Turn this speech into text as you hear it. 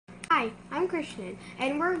Hi, I'm Christian,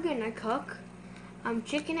 and we're gonna cook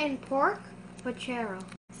chicken and pork pochero.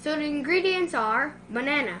 So the ingredients are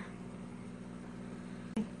banana,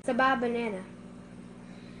 saba banana,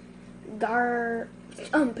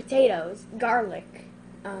 potatoes, garlic,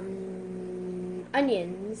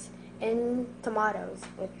 onions, and tomatoes,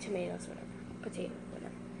 with tomatoes, whatever, potato,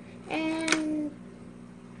 whatever, and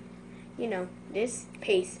you know this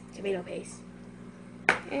paste, tomato paste,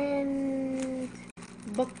 and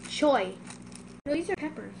bok choy. These are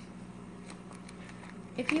peppers.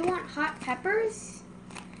 If you want hot peppers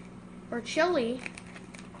or chili,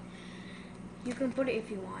 you can put it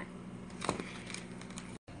if you want.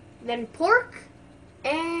 Then pork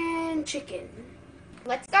and chicken.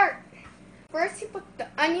 Let's start. First you put the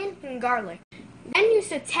onion and garlic. Then you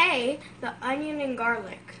saute the onion and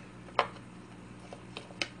garlic.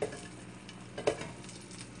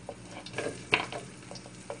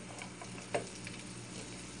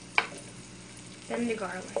 Then the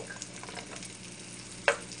garlic.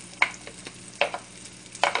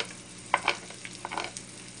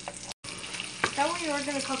 That one we're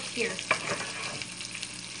gonna cook here.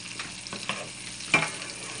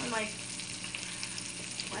 I'm like,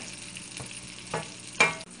 what?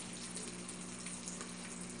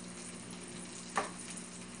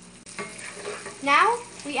 Now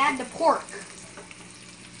we add the pork.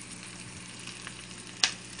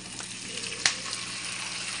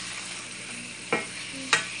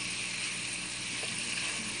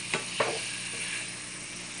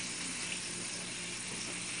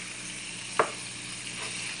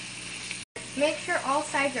 Make sure all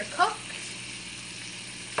sides are cooked.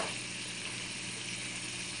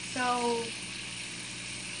 So,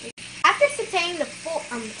 after sauteing the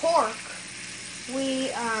pork,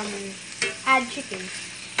 we add chicken.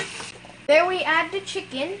 There we add the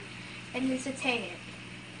chicken and you saute it.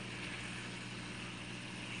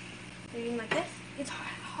 Doing like this. It's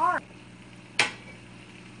hard.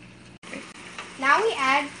 Now we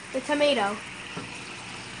add the tomato.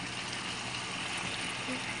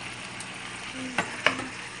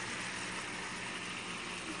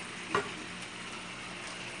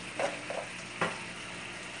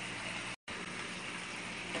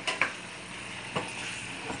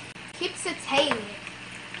 Keep sauteing it.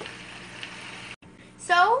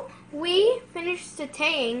 So we finished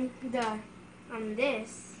sauteing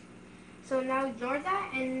this. So now ignore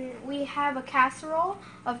that, and we have a casserole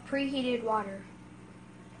of preheated water.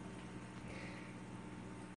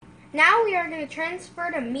 Now we are going to transfer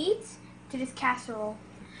the meat to this casserole.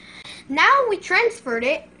 Now we transferred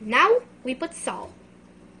it. Now we put salt.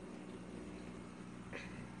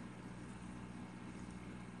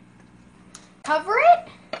 Cover it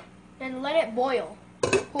and let it boil.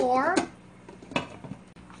 Or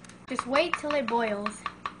just wait till it boils.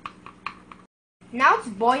 Now it's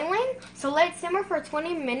boiling, so let it simmer for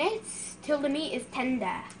 20 minutes till the meat is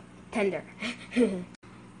tender.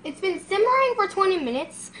 It's been simmering for 20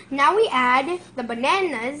 minutes. Now we add the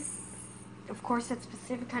bananas, of course that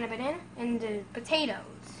specific kind of banana, and the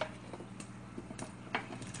potatoes.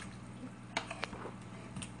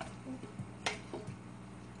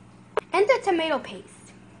 And the tomato paste.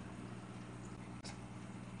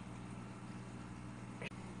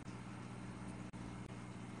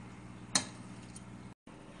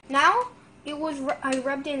 Now I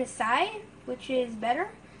rubbed it inside, which is better,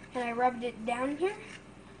 and I rubbed it down here.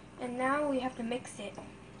 And now we have to mix it.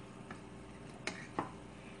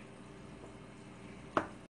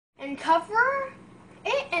 And cover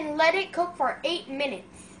it and let it cook for 8 minutes.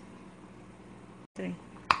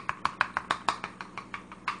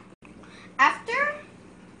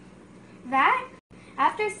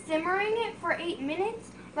 After simmering it for 8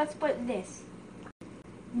 minutes, let's put this.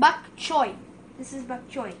 Bok choy. This is bok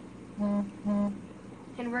choy.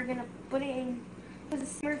 And we're gonna put it in, because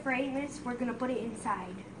it's simmered for 8 minutes, we're gonna put it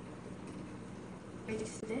inside. I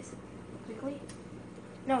just do this quickly.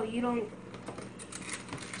 No, you don't.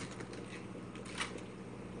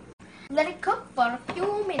 Let it cook for a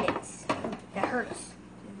few minutes. That hurts.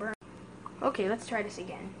 It burns. Okay, let's try this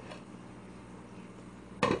again.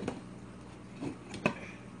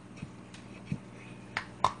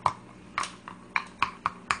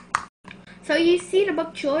 So you see the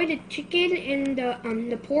bok choy, the chicken,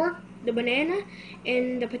 and the pork, the banana,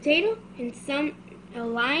 and the potato, and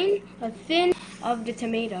a thin of the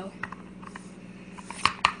tomato.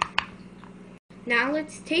 Now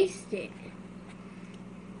let's taste it.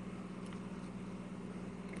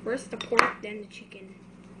 First the pork, then the chicken.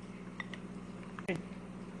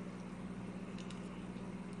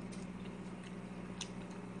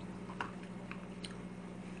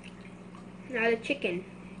 Now the chicken.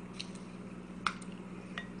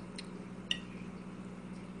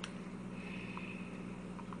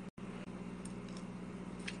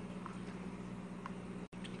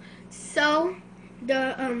 So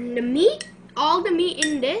the meat, all the meat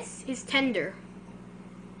in this is tender.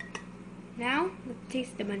 Now let's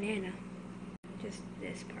taste the banana. Just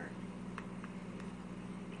this part.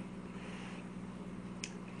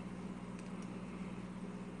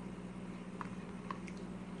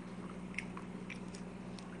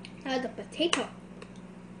 Now the potato.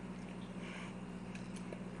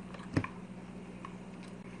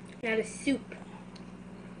 Now the soup.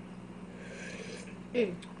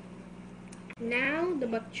 Now the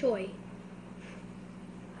bok choy.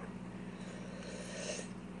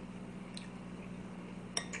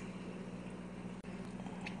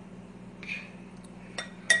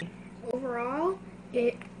 Overall,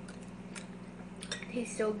 it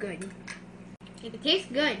tastes so good. It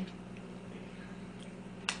tastes good.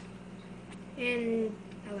 And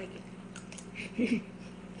I like it.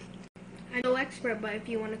 I'm no expert, but if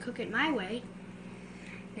you want to cook it my way,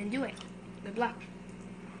 then do it. Good luck.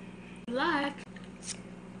 Good luck.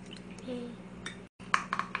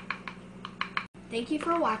 Thank you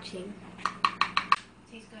for watching.